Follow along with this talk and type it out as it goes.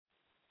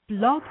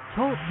Blog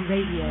Talk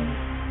Radio.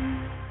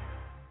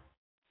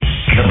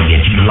 Coming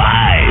at you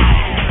live.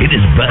 It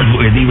is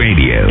Buzzworthy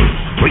Radio,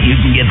 where you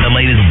can get the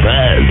latest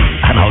buzz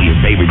on all your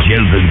favorite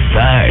shows and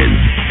stars.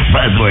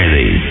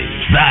 Buzzworthy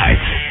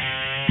starts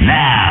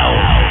now.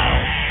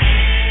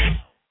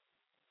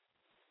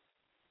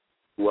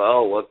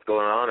 Well, what's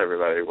going on,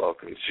 everybody?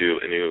 Welcome to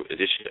a new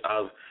edition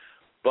of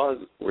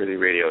Buzzworthy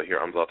Radio here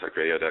on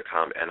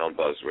blogtalkradio.com and on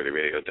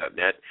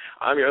buzzworthyradio.net.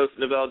 I'm your host,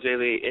 Nabel J.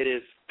 Lee. It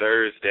is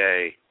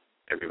Thursday,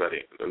 everybody.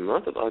 The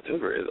month of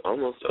October is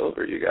almost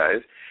over, you guys.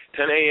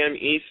 10 a.m.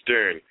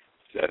 Eastern,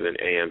 7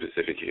 a.m.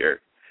 Pacific here.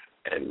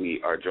 And we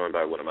are joined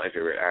by one of my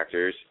favorite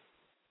actors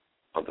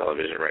on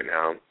television right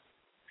now.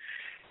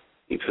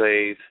 He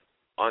plays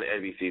on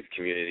NBC's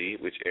Community,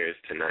 which airs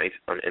tonight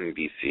on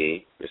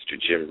NBC. Mr.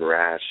 Jim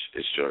Rash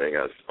is joining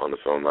us on the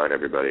phone line,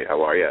 everybody.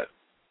 How are you?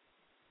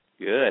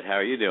 Good. How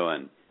are you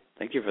doing?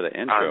 Thank you for the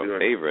intro.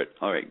 Favorite.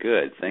 All right,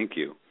 good. Thank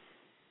you.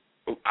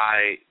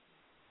 I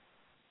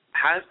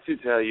have to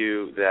tell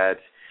you that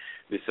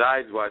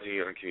besides watching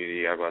you on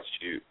Community, I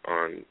watched you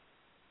on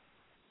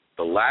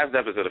the last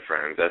episode of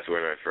Friends. That's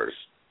when I first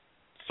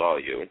saw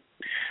you.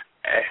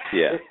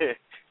 Yeah.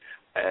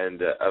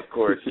 And of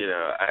course, you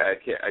know,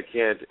 I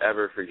can't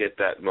ever forget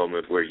that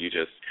moment where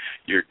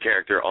your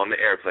character on the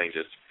airplane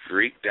just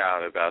freaked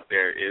out about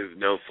there is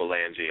no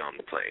phalange on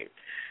the plane.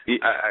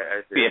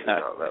 I seriously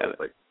know that was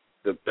like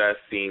the best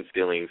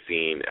stealing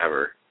scene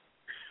ever.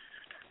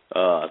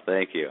 Oh,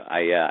 thank you.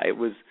 It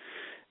was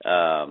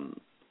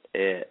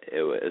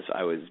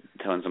I was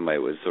telling somebody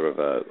it was sort of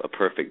a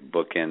perfect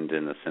bookend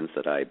in the sense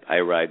that I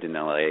arrived in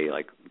LA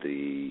like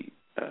the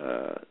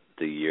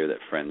year that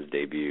Friends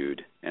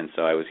debuted, and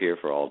so I was here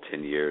for all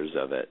 10 years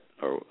of it,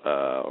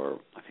 or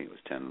I think it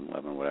was 10,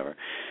 11, whatever,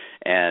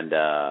 and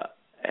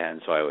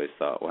so I always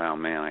thought, wow,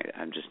 man,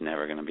 I'm just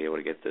never going to be able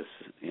to get this,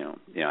 you know.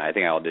 I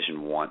think I auditioned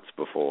once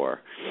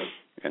before,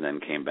 and then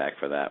came back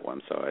for that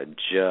one, so I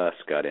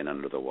just got in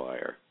under the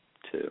wire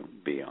to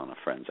be on a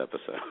Friends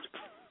episode.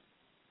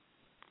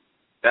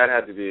 That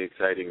had to be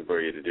exciting for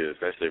you to do,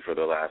 especially for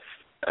the last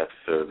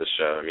episode of the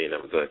show. I mean,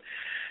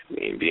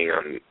 being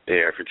on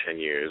air for 10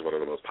 years, one of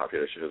the most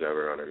popular shows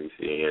ever on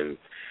NBC, and,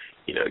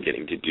 you know,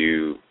 getting to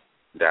do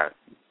that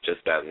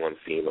one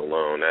scene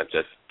alone, that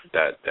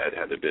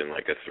had to have been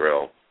like a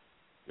thrill,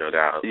 no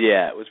doubt.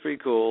 Yeah, it was pretty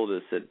cool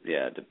to sit,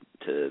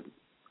 to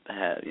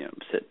have,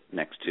 sit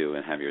next to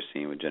and have your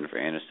scene with Jennifer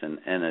Aniston,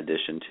 in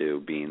addition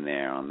to being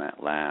there on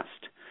that last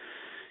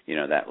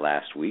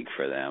week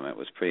for them. It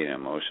was pretty an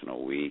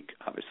emotional week,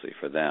 obviously,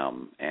 for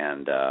them,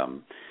 and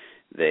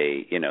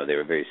they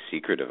were very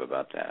secretive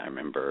about that. I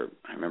remember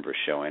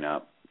showing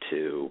up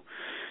to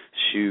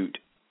shoot,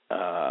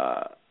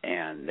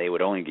 and they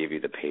would only give you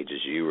the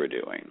pages you were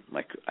doing.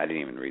 Like, I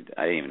didn't even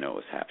know what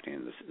was happening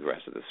in the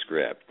rest of the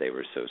script. They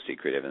were so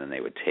secretive, and then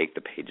they would take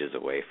the pages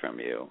away from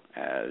you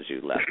as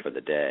you left for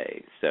the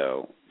day.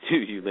 So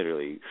you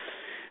literally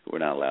were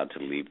not allowed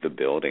to leave the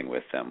building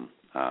with them,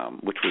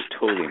 which was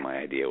totally my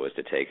idea, was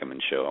to take them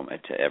and show them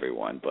to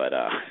everyone, but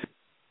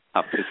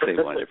obviously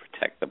wanted to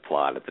protect the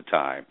plot at the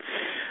time.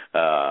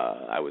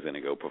 I was going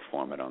to go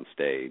perform it on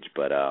stage,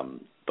 but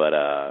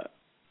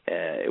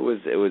it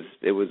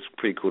was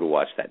pretty cool to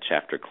watch that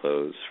chapter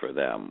close for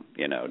them,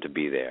 to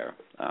be there.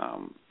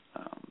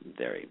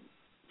 Very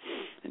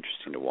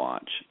interesting to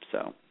watch.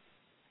 So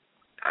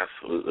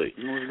absolutely,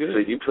 it was good. So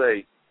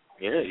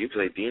you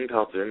play Dean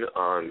Pelton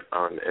on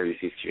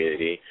NBC's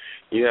Community.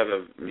 You have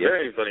a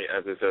very funny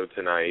episode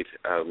tonight,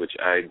 which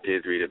I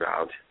did read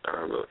about.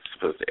 It was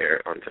supposed to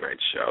air on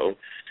tonight's show,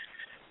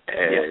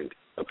 and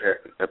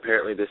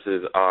apparently this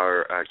is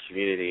our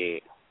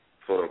Community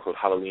quote-unquote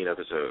Halloween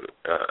episode,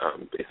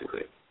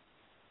 basically.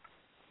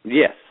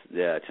 Yes,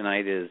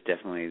 tonight is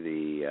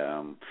definitely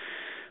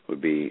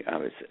would be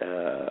a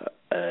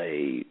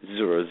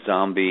sort of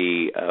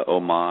zombie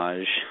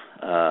homage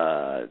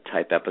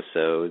type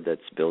episode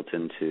that's built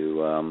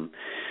into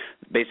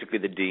basically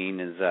the Dean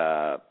is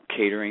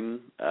catering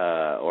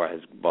or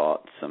has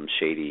bought some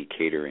shady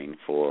catering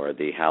for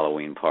the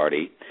Halloween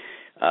party.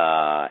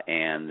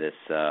 And this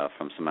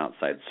from some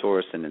outside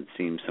source, and it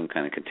seems some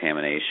kind of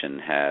contamination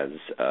has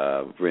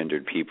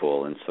rendered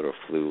people in sort of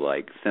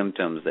flu-like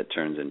symptoms that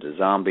turns into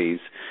zombies.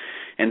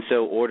 And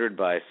so, ordered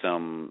by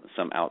some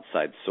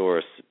outside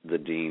source, the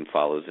Dean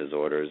follows his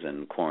orders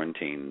and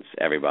quarantines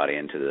everybody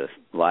into the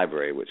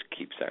library, which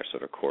keeps our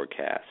sort of core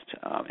cast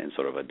in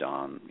sort of a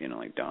Dawn,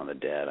 like Dawn of the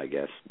Dead, I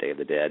guess, Day of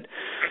the Dead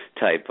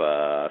type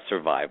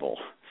survival.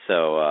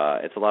 So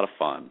it's a lot of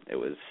fun. It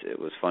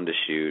was fun to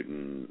shoot,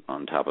 and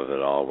on top of it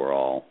all, we're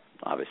all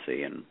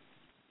obviously in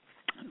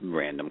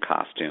random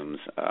costumes.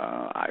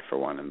 I, for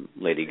one, am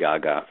Lady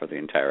Gaga for the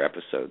entire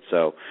episode.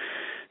 So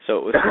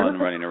it was fun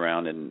running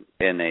around in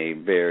a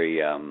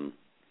very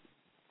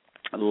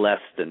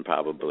less than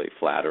probably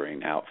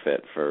flattering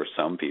outfit for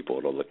some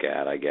people to look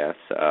at, I guess.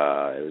 It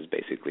was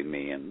basically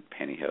me in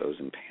pantyhose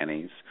and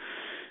panties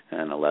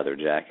and a leather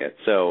jacket.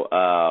 So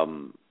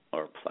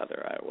or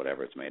pleather,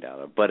 whatever it's made out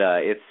of. But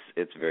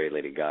it's very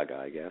Lady Gaga,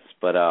 I guess.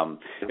 But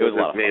it was a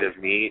lot of fun. Made of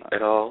meat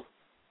at all?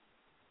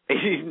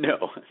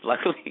 No,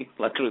 luckily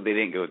they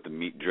didn't go with the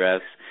meat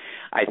dress.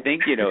 I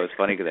think, it's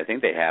funny because I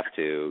think they have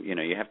to,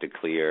 you have to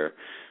clear,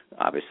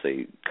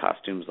 obviously,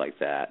 costumes like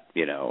that,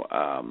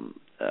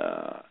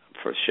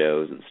 for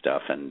shows and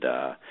stuff. And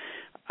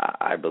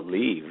I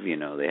believe,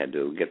 they had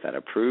to get that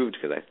approved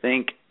because I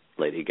think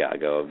Lady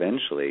Gaga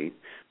eventually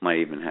might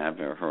even have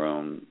her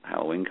own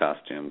Halloween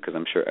costume because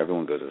I'm sure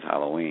everyone goes as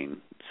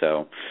Halloween.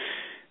 So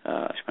she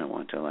might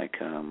want to,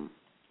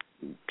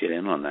 get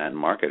in on that and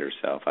market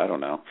herself. I don't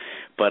know.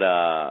 But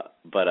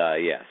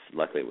yes,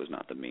 luckily it was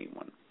not the meat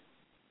one.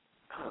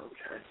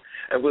 Okay.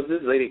 And was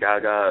this Lady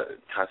Gaga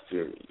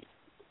costume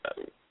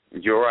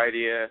your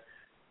idea?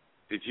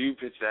 Did you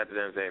pitch that to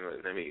them saying,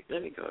 let me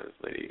go as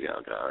Lady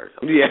Gaga or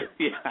something?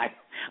 Yeah.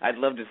 I'd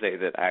love to say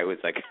that I was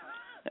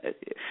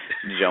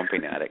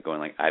jumping at it,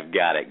 going I've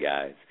got it,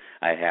 guys.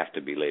 I have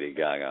to be Lady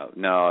Gaga.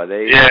 No,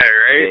 they. Yeah,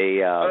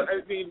 right.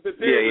 They,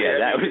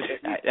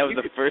 that was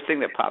the first thing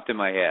that popped in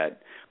my head.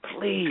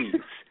 Please,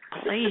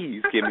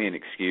 give me an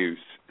excuse.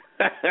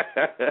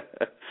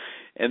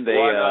 And they.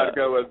 Why not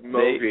go with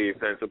Moby?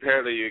 Since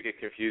apparently you get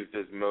confused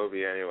as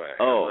Moby anyway.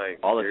 Oh,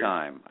 all the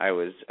time. I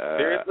was.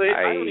 Seriously,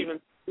 I don't even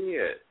see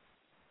it.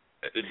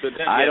 But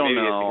then, I don't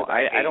know.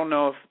 I don't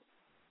know if.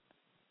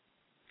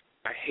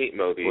 I hate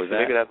Moby, so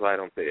maybe that's why I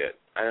don't see it.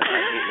 I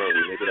hate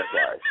Moby. Maybe that's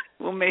why.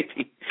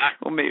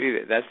 Well, maybe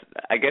that's.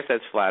 I guess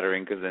that's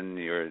flattering because then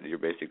you're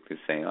basically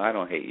saying, I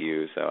don't hate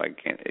you, so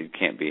it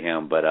can't be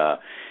him. But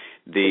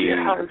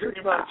yeah,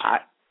 pretty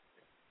much.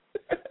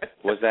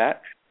 Was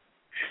that?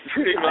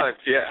 Pretty much,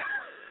 yeah.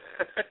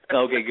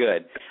 Okay,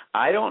 good.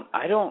 I don't.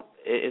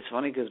 It's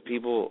funny because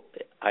people.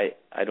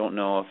 I don't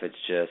know if it's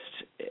just.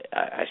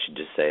 I should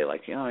just say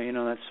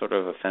that's sort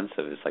of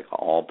offensive. It's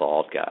all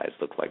bald guys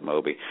look like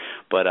Moby,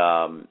 but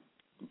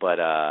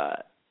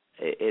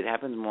it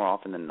happens more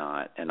often than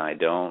not, and I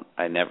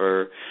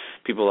never,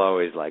 people are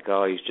always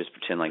you just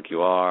pretend like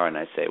you are, and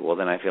I say, well,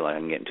 then I feel like I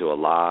can get into a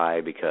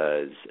lie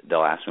because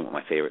they'll ask me what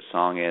my favorite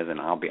song is, and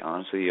I'll be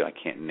honest with you, I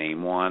can't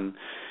name one,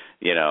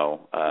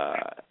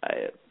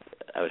 I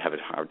would have a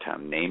hard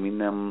time naming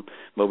them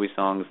Moby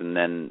songs, and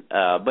then,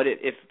 but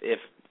if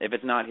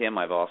it's not him,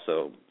 I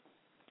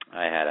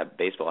had a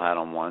baseball hat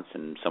on once,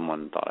 and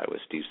someone thought I was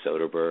Steve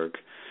Soderbergh.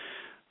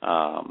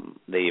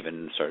 They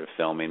even started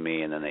filming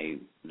me, and then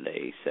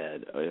they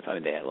said,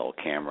 they had a little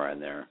camera in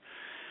there.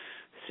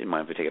 They said,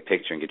 mind if we take a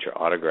picture and get your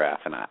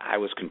autograph? And I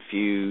was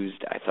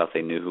confused. I thought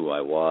they knew who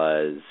I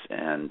was,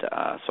 and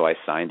so I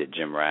signed it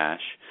Jim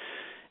Rash,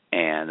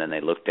 and then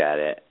they looked at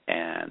it,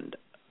 and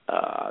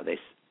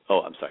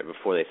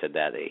before they said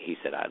that, he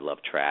said, I love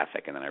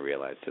traffic, and then I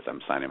realized as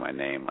I'm signing my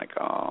name,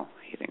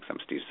 he thinks I'm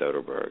Steve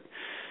Soderbergh.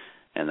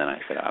 And then I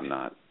said, I'm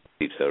not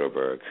Steve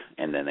Soderbergh.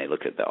 And then they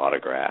looked at the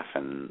autograph,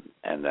 and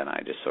then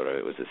I just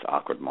it was this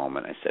awkward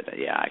moment. I said,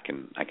 yeah, I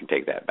can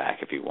take that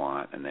back if you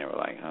want. And they were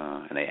like,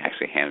 and they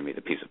actually handed me the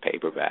piece of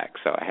paper back.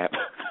 So I have,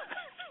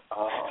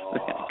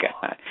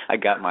 I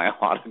got my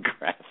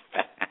autograph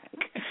back.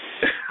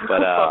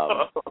 But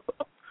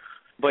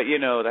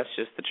that's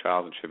just the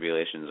trials and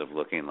tribulations of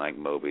looking like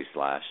Moby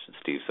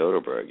 / Steve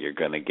Soderbergh. You're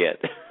gonna get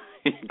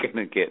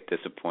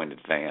disappointed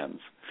fans.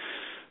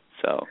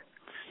 So.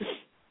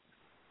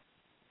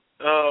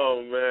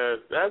 Oh man,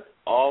 that's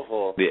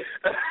awful. Yeah.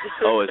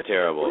 Oh, it's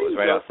terrible. It was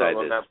right outside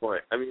this. That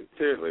point. I mean,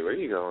 seriously, where are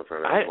you going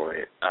from that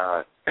point?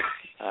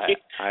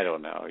 I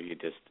don't know. You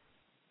just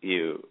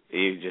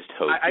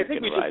hope. I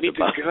think we just need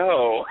to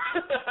go.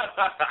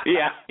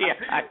 Yeah.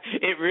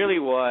 It really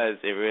was.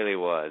 It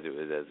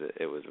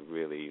was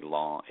really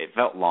long. It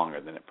felt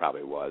longer than it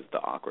probably was. The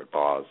awkward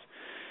pause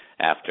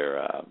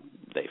after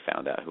they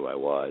found out who I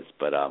was,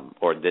 but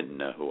or didn't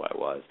know who I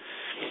was,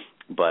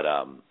 but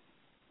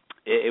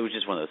It was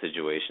just one of those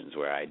situations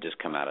where I just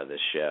come out of this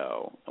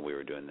show, and we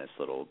were doing this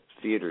little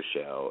theater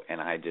show,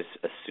 and I just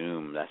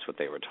assumed that's what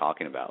they were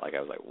talking about. I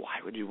was like, why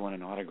would you want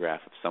an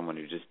autograph of someone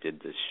who just did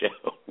this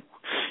show?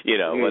 It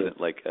wasn't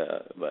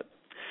but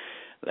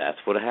that's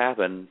what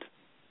happened.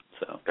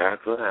 So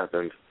that's what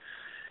happened.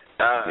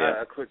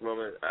 A quick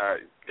moment.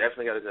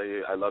 Definitely got to tell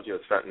you, I loved you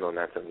as Fenton on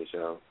that 70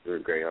 show. You were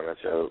great on that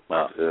show.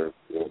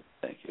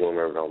 Thank you.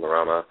 Wilmer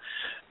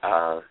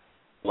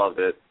loved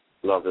it.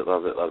 Loved it.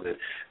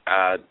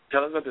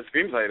 Tell us about the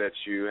screenplay that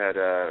you had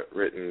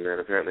written and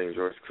apparently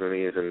George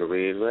Clooney is in the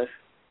lead with.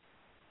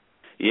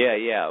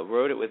 Yeah.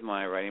 Wrote it with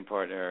my writing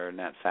partner,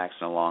 Nat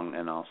Faxon, along,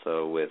 and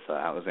also with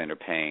Alexander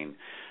Payne,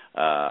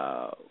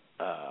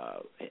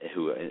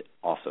 who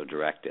also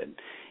directed.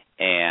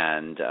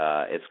 And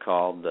it's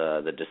called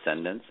The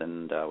Descendants,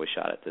 and we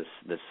shot it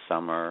this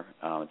summer.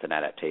 It's an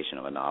adaptation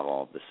of a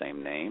novel of the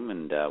same name,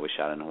 and we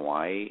shot in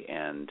Hawaii,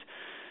 and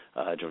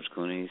George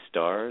Clooney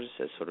stars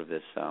as sort of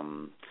this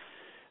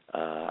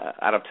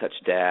out-of-touch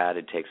dad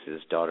who takes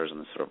his daughters on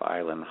this sort of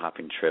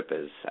island-hopping trip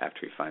after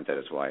he finds out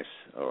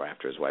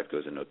after his wife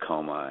goes into a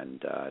coma,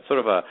 and it's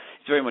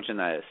very much in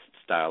that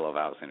style of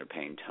Alexander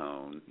Payne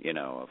tone,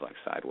 of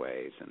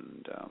Sideways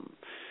and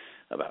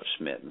about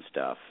Schmidt and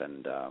stuff,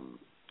 and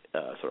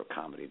sort of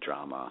comedy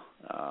drama,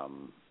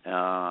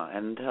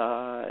 and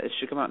it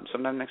should come out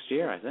sometime next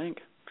year, I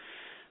think.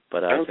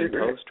 But it's in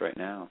post right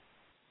now.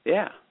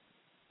 Yeah.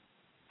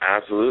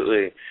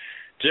 Absolutely.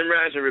 Jim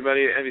Rash,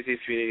 everybody, NBC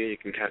Community. You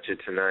can catch it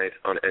tonight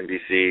on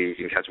NBC. You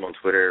can catch him on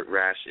Twitter.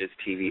 Rash is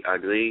TV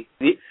Ugly.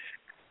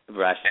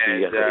 Rash is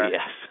TV Ugly,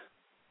 yes.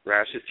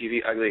 Rash is TV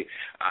Ugly.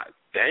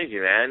 Thank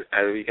you, man.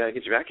 We got to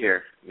get you back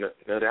here.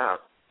 No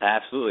doubt.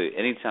 Absolutely.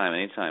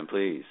 Anytime,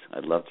 please.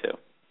 I'd love to.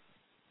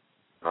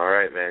 All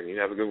right, man. You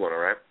have a good one, all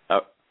right?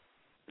 Oh,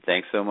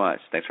 thanks so much.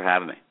 Thanks for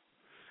having me.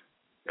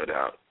 No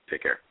doubt.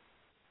 Take care.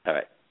 All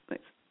right.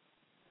 Thanks.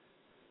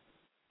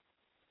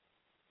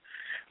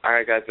 All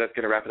right, guys, that's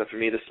going to wrap it up for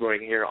me this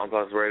morning here on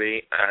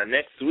Buzzworthy.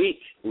 Next week,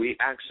 we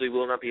actually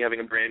will not be having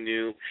a brand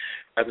new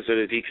episode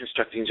of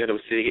Deconstructing Genoa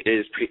City. It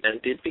is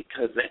preempted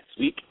because next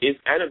week is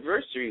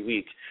anniversary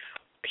week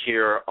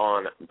here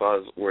on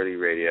Buzzworthy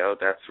Radio.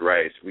 That's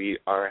right. We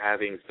are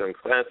having some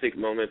classic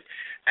moments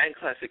and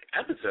classic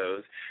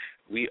episodes.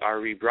 We are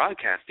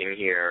rebroadcasting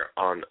here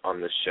on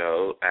the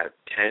show at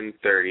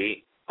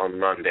 10:30 on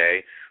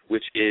Monday,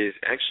 which is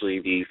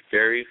actually the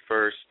very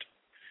first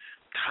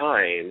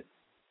time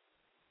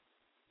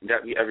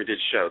that we ever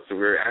did show. So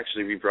we're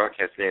actually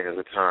rebroadcasting at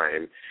a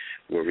time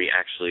where we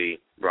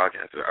actually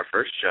broadcasted our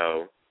first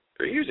show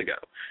 3 years ago.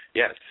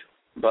 Yes,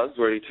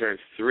 Buzzworthy turned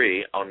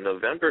 3 on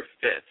November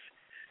 5th,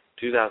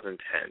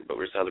 2010, but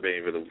we're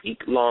celebrating with a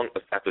week-long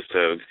of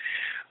episodes.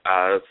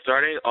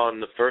 Starting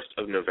on the 1st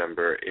of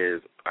November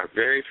is our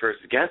very first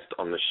guest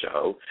on the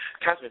show,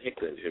 Catherine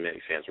Hickland, who many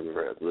fans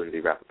remember as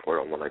Lindsay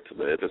Rappaport on One Night to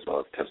Live, as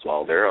well as Tess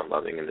Wilder on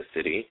Loving in the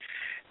City,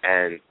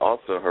 and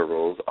also her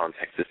roles on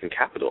Texas and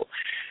Capitol.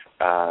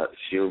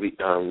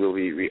 We'll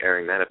be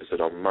re-airing that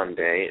episode on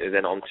Monday, and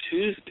then on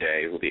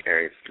Tuesday we'll be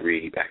airing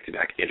 3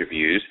 back-to-back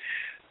interviews.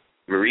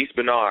 Maurice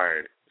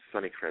Bernard,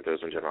 Sonny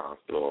Corinthos on General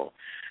Hospital,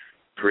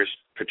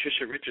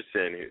 Patricia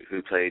Richardson,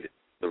 who played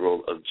the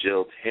role of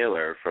Jill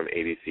Taylor from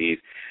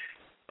ABC's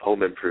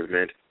Home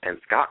Improvement,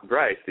 and Scott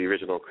Bryce, the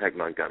original Craig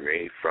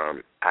Montgomery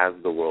from As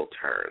the World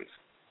Turns.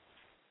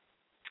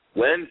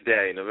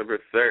 Wednesday, November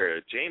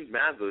 3rd, James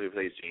Maslow, who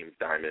plays James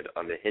Diamond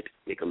on the hit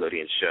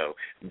Nickelodeon show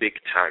Big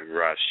Time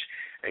Rush,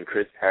 and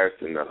Chris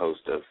Harrison, the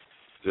host of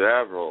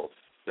several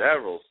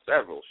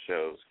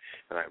shows,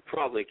 and I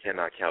probably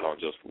cannot count on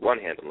just one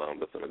hand alone,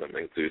 but some of them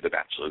include The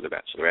Bachelor, The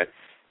Bachelorette,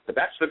 The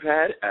Bachelor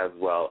Pad, as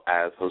well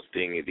as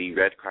hosting the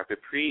Red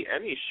Carpet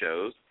Pre-Emmy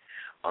shows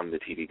on the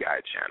TV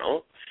Guide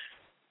channel.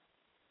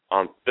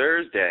 On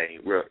Thursday,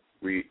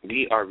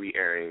 we are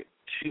re-airing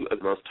 2 of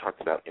the most talked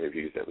about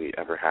interviews that we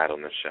ever had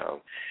on the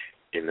show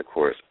in the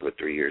course of a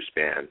 3-year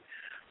span.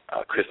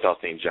 Christophe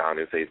St. John,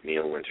 who plays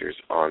Neil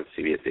Winters on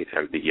CBS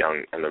Daytime The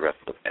Young and the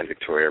Restless, and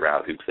Victoria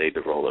Rao, who played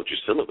the role of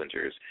Drusilla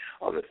Winters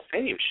on the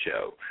same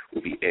show,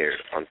 will be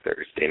aired on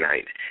Thursday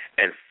night.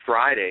 And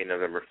Friday,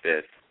 November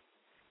 5th,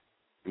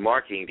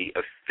 marking the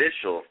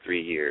official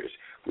 3 years,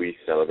 we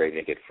celebrate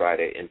Naked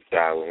Friday in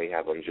style when we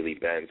have on Julie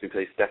Benz, who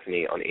plays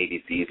Stephanie on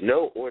ABC's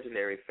No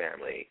Ordinary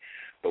Family.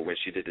 But when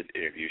she did this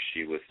interview,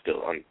 she was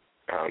still on.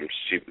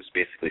 She was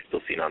basically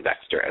still seen on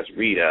Dexter as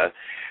Rita,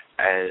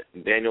 and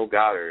Daniel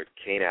Goddard,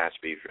 Kane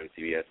Ashby from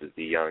CBS's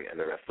The Young and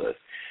the Restless.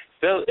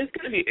 So it's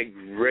going to be a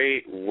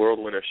great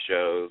whirlwind of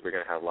shows. We're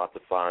going to have lots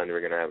of fun.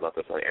 We're going to have lots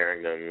of fun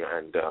airing them,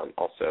 and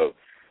also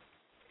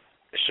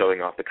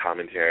showing off the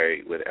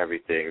commentary with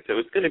everything. So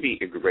it's going to be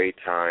a great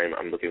time.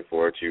 I'm looking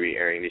forward to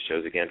re-airing these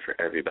shows again for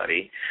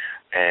everybody,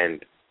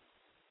 and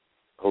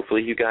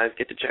hopefully you guys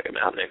get to check them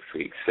out next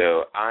week.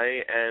 So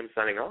I am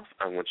signing off.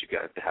 I want you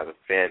guys to have a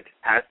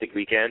fantastic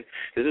weekend.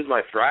 This is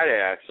my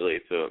Friday,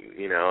 actually, so,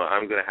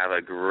 I'm going to have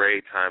a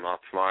great time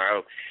off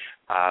tomorrow.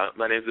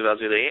 My name is Nabel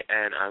Julie,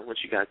 and I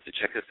want you guys to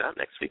check us out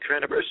next week for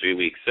anniversary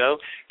week. So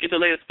get the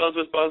latest buzz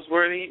with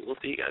Buzzworthy. We'll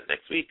see you guys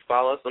next week.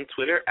 Follow us on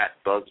Twitter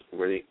at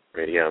Buzzworthy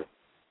Radio.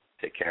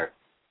 Take care.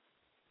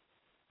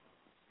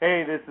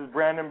 Hey, this is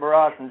Brandon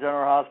Barash from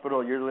General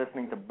Hospital. You're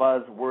listening to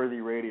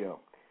Buzzworthy Radio.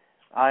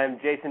 I am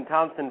Jason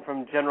Thompson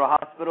from General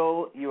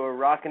Hospital. You are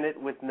rocking it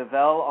with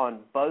Navelle on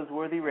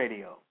Buzzworthy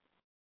Radio.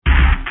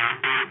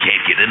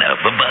 Can't get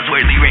enough of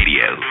Buzzworthy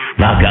Radio.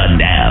 Log on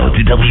now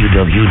to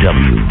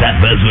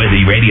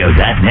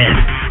www.buzzworthyradio.net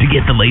to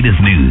get the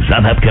latest news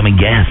on upcoming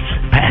guests,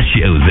 past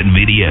shows, and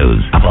videos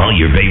of all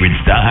your favorite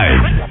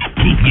stars.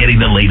 Keep getting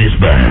the latest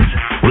buzz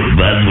with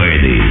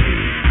Buzzworthy.